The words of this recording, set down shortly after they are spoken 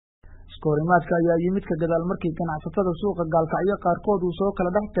iskoorimaadka ayaa yimid ka gadaal markii ganacsatada suuqa Gaalkacyo qaarkood uu soo kala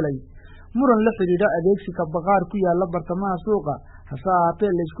dhex galay muran la xiriira adeegsiga baqaar ku yaala bartamaha suuqa hase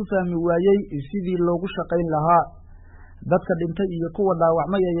ahaatee la isku fahmi waayay sidii loogu shaqayn lahaa dadka dhintay iyo kuwa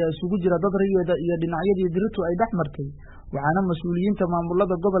dhaawacmay ayaa isugu jira dad riyeeda iyo dhinacyadii diritu ay dhex martay waxaana mas'uuliyiinta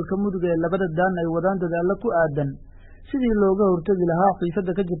maamulada gobolka Mudug ee labada daan ay wadaan dadaalo ku aadan sidii looga hortagi lahaa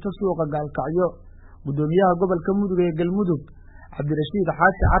xiisada ka jirta suuqa Gaalkacyo gudoomiyaha gobolka Mudug ee Galmudug Cabdirashiid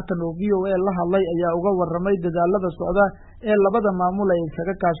Xaashi Cartan oo VOA la hadlay ayaa uga warramay dadaalada socda ee labada maamul ay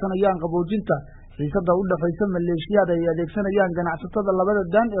kaga kaashanayaan qaboojinta xiisada u dhaxaysa maleeshiyada ay adeegsanayaan ganacsatada labada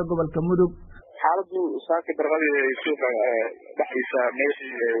daan ee gobolka Mudug xaaladu saaki darqadii suuqa dhaxaysa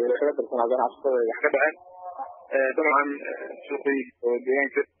meeshii wada bartana ganacsatada wax ka dhaceen dabcan suuqii oo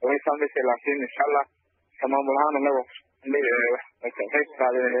deegaanka way saameysay laakiin insha Allah maamulahaan anagu qayb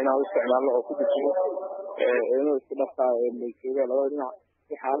qaadeen inaan u isticmaalno oo ku dijiyo inuu isku dhafaa meeshiga labada dhinac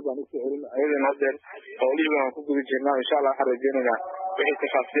xaaladdan u socodin ayadana hadda howlihiisa aan ku guda jirnaa insha Allah waxaan rajeynaynaa wixii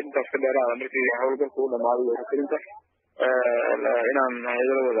tafaasiil intaas ka dheeraada markii howlgalku u dhamaaday oo kalinta inaan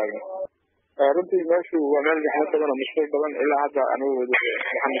hay'adada wadaagno runtii meeshu waa meel gaxmo badan oo mashquul badan ilaa hadda anigu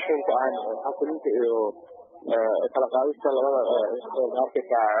waxaan mashquul ku ahayn xasilinta iyo kala qaadista labada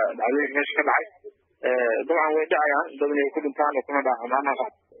markaysa dhacdooyin meesha ka dhacay dabcan way dhacayaan dadna ku dhintaan oo kuna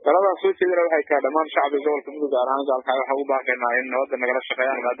dhaacaan talada soo jeedina waxay ka dhamaan shacabka gobolka Mudug gaar ahaan Gaalkacyo waxa uu baaqaynaa in nabadda nagala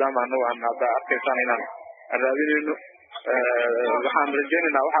shaqeeyaan maadaama anagu aan hadda arkaysaan inaan raadinayno waxaan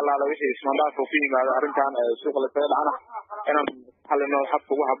rajeynaynaa waxa la wixii ismaandaaf ku yimaado arrintan suuqa la taagana inaan xalino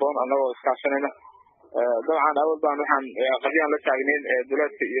habka ugu habboon anagoo iskaashanayna dabcan awal baan waxaan qadiyaan la taagnayn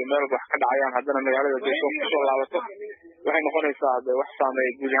dawladda iyo meel wax ka dhacayaan haddana magaalada Deeso ku soo laabato waxay noqonaysaa wax saameey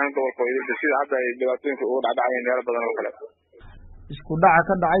guud ahaan gobolka iyo sida hadda ay dhibaatooyinka ugu dhacayaan meelo badan oo kale isku dhaca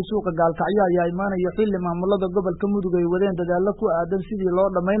ka dhacay suuqa Gaalkacyo ayaa imaanaya xilli maamulada gobolka Mudug ay wadeen dadaalo ku aadan sidii loo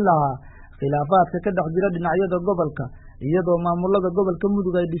dhameyn lahaa khilaafaadka ka dhex jira dhinacyada gobolka iyadoo maamulada gobolka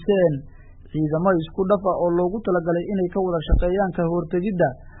Mudug ay dhiseen ciidamo isku dhafa oo loogu talagalay inay ka wada shaqeeyaan ka hortagida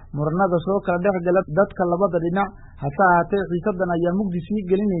muranada soo kala dhex gala dadka labada dhinac hase ahaatee xiisadan ayaa mugdi sii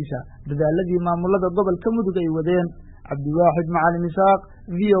gelinaysa dadaaladii maamulada gobolka Mudug ay wadeen Cabdiwaaxid Macalin Isaaq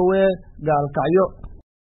VOA Gaalkacyo